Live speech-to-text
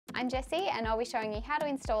I'm Jessie and I'll be showing you how to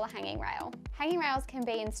install a hanging rail. Hanging rails can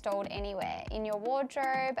be installed anywhere, in your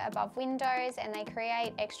wardrobe, above windows, and they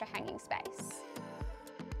create extra hanging space.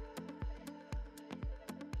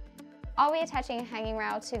 I'll be attaching a hanging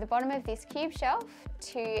rail to the bottom of this cube shelf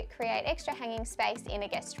to create extra hanging space in a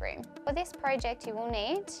guest room. For this project you will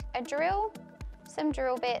need a drill, some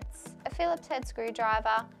drill bits, a Phillips head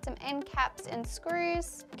screwdriver, some end caps and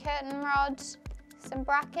screws, curtain rod, some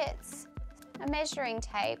brackets, a measuring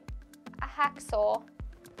tape, a hacksaw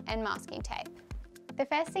and masking tape. The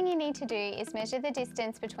first thing you need to do is measure the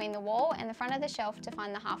distance between the wall and the front of the shelf to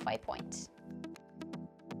find the halfway point.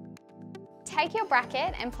 Take your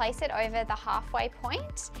bracket and place it over the halfway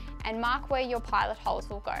point and mark where your pilot holes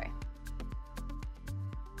will go.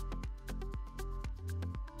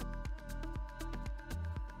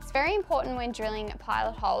 It's very important when drilling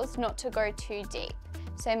pilot holes not to go too deep.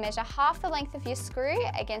 So measure half the length of your screw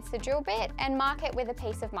against the drill bit and mark it with a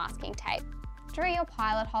piece of masking tape. Drill your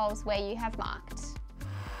pilot holes where you have marked.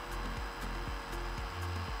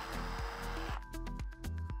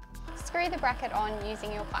 Screw the bracket on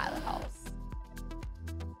using your pilot holes.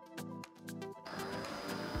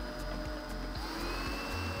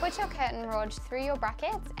 Put your curtain rod through your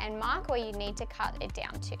brackets and mark where you need to cut it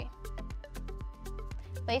down to.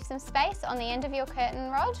 Leave some space on the end of your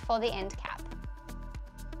curtain rod for the end cap.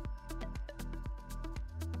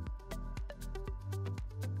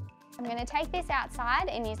 I'm going to take this outside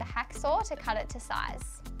and use a hacksaw to cut it to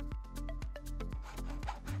size.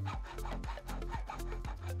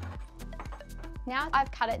 Now I've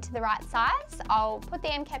cut it to the right size, I'll put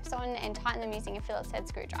the end caps on and tighten them using a Phillips head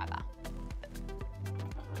screwdriver.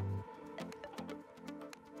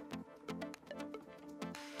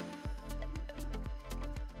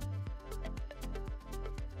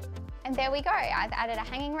 And there we go, I've added a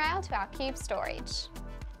hanging rail to our cube storage.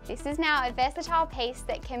 This is now a versatile piece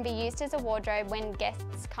that can be used as a wardrobe when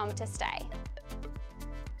guests come to stay.